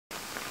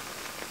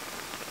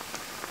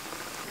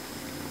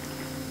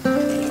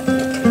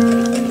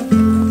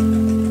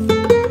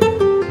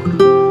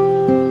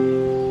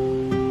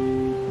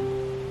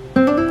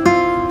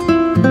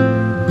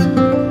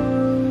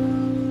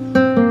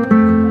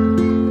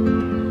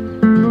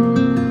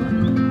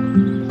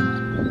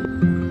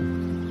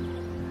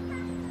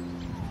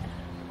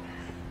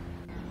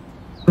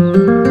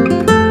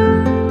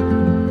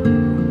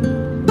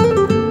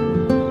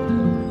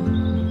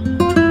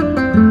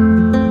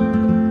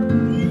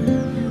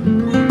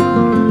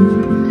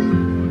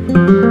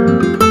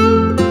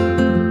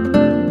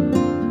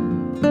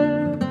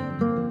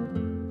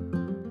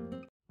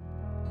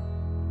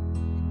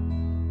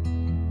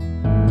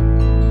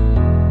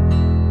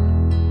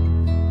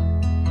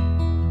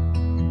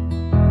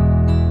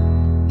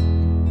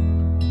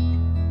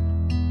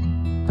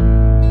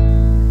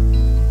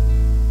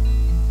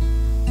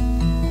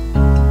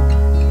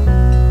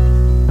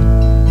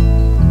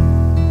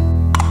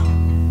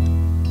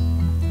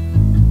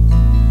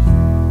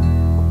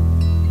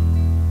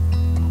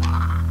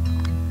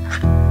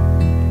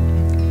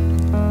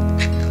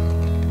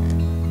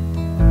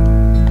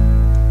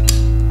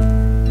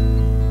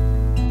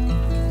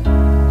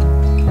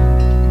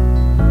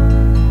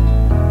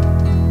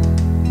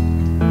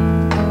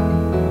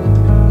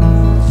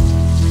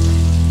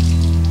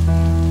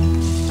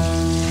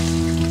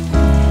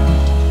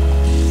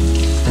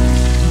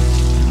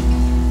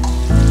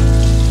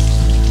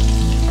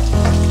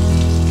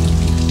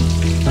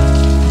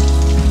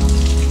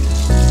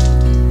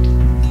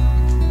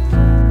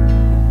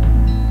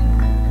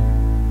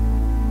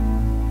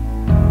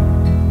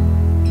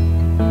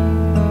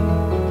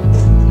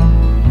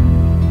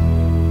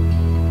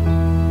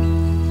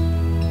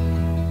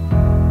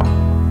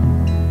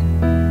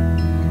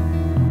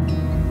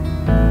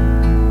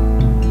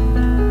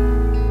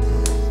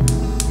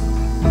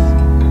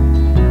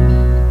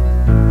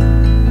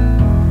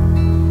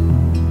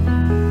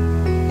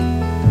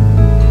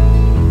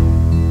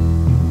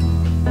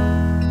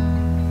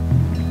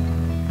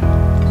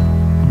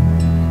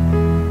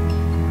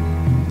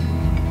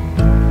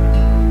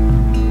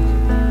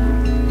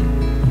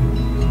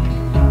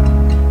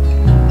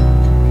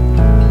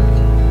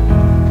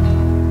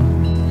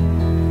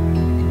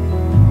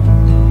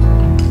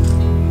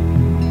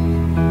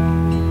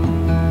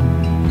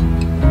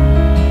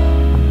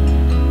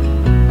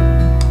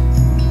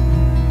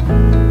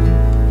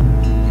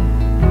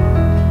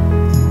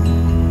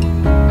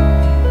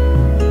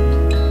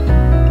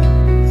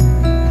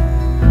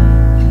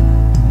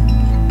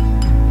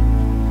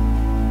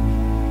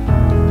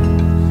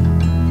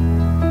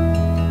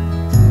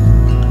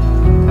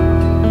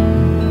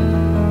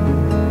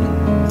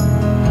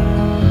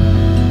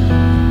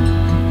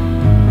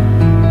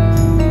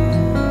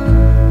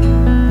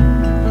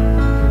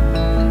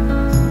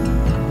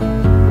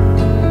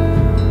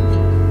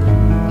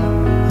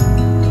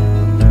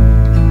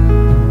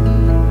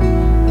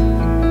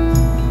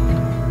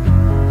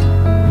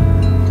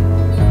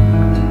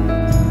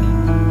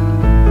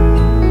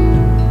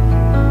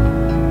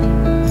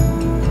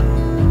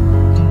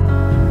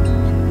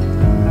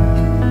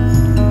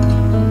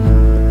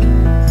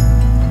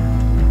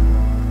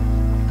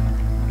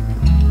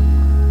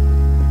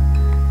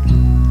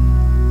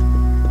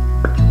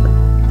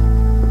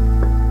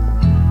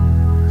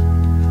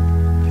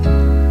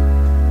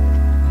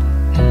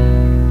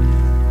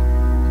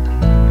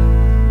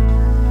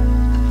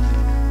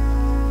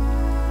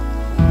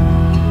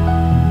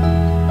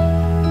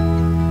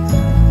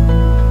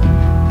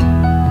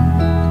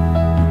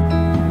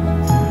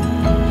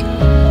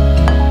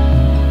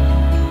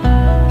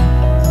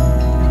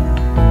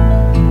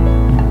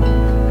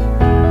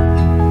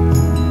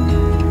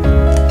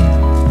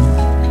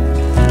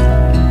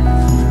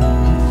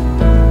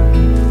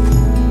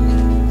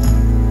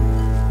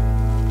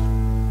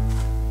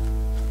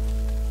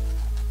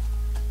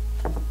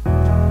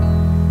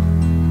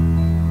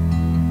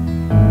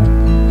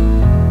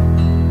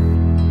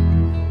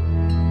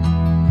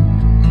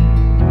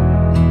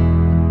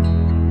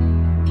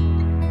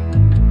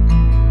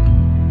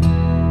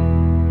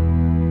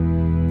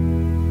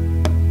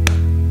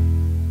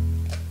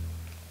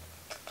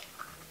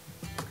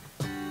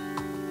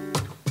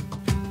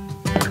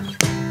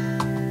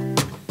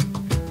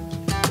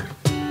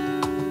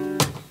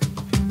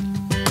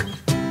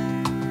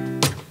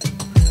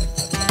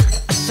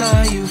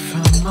saw you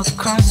from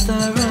across the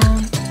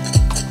room.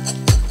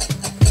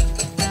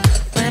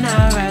 When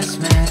our eyes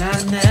met, I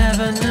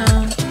never knew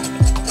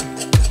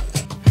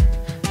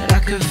that I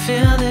could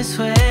feel this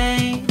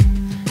way,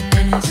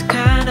 and it's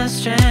kinda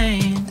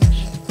strange.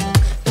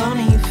 Don't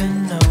even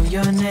know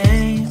your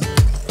name.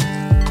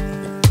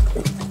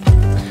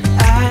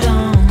 I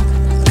don't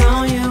know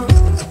you,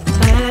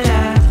 but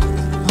I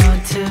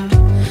want to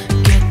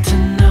get to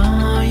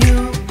know you.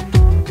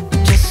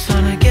 Just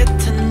wanna get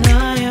to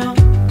know you.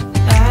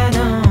 I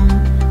don't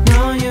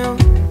know you,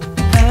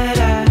 but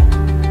I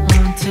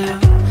want to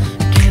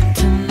get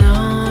to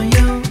know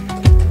you.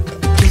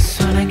 Just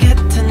wanna get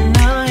to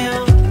know you.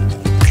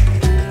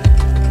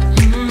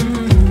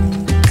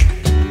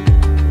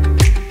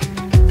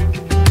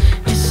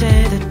 You say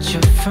that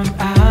you're from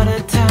out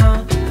of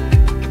town.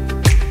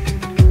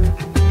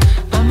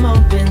 I'm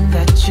hoping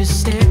that you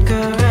stick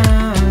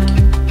around.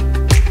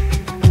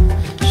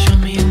 Show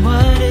me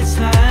what it's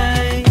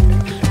like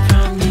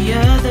from the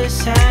other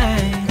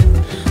side.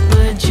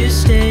 Would you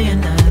stay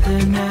another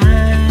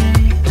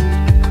night?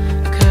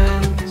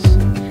 'Cause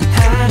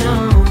I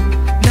don't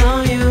know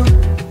you,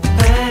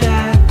 but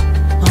I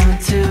want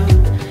to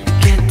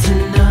get to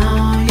know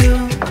you.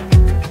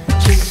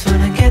 Just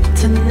wanna get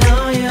to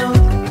know you.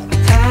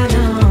 I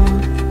don't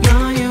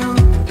know you,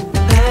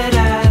 but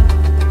I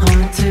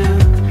want to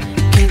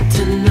get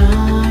to know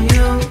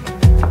you.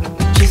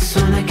 Just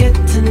wanna get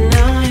to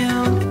know you.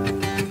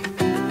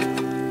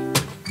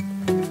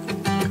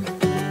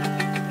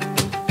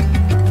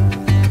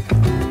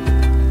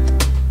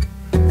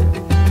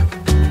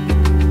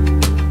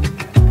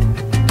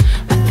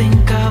 I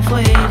think I've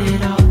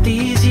waited all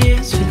these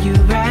years for you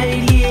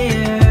right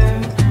here.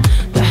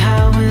 But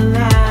how will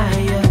I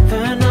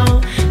ever know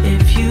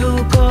if you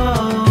go?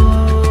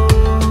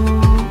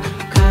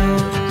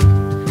 'Cause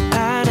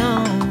I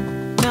don't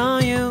know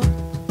you,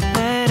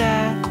 but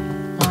I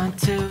want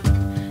to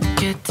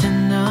get to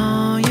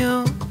know you.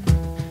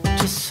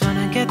 Just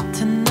wanna get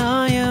to know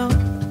you.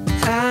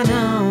 I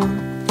don't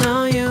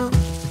know you,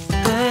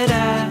 but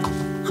I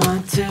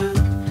want to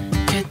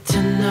get to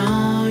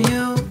know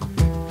you.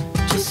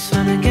 Just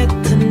wanna get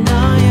to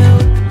know you.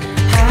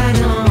 I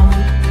don't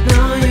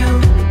know you,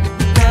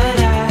 but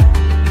I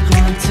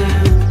want to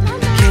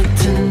get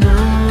to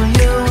know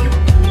you.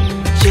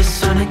 Just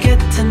wanna get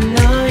to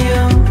know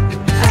you.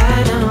 I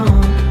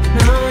don't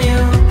know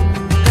you,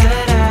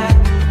 but I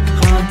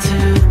want to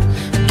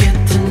get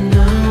to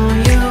know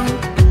you.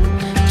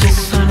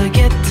 Just wanna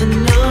get to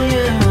know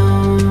you.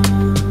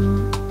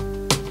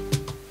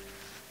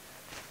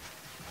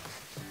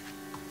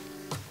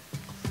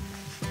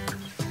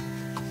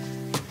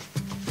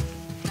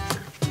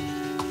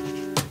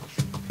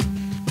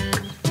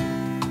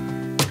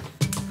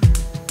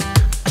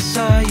 I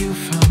saw you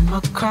from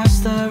across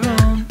the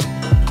room.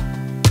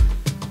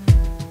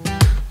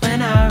 When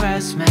our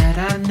eyes met,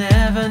 I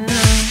never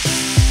knew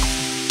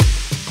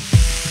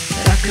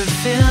that I could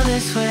feel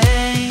this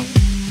way,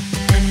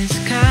 and it's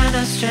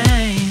kinda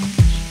strange.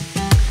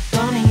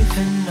 Don't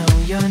even know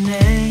your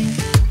name.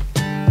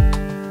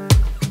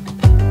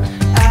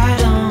 I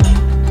don't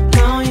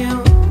know you,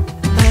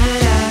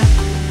 but I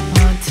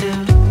want to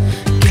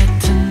get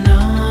to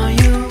know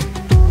you.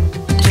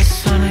 Just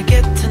wanna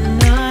get to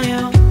know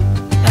you.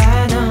 I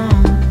don't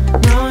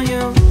know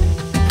you,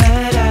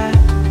 but I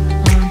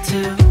want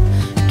to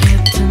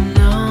get to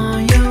know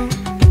you.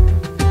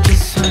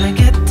 Just wanna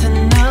get to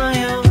know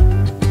you.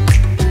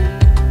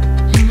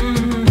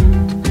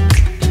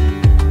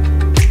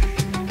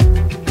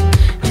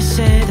 You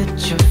say that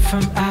you're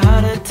from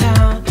out of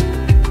town.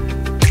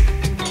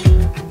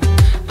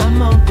 I'm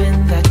hoping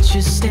that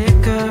you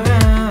stick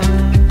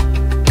around.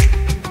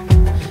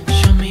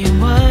 Show me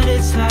what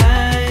it's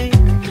like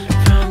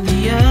from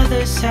the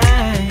other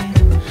side.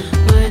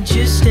 Would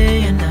you stay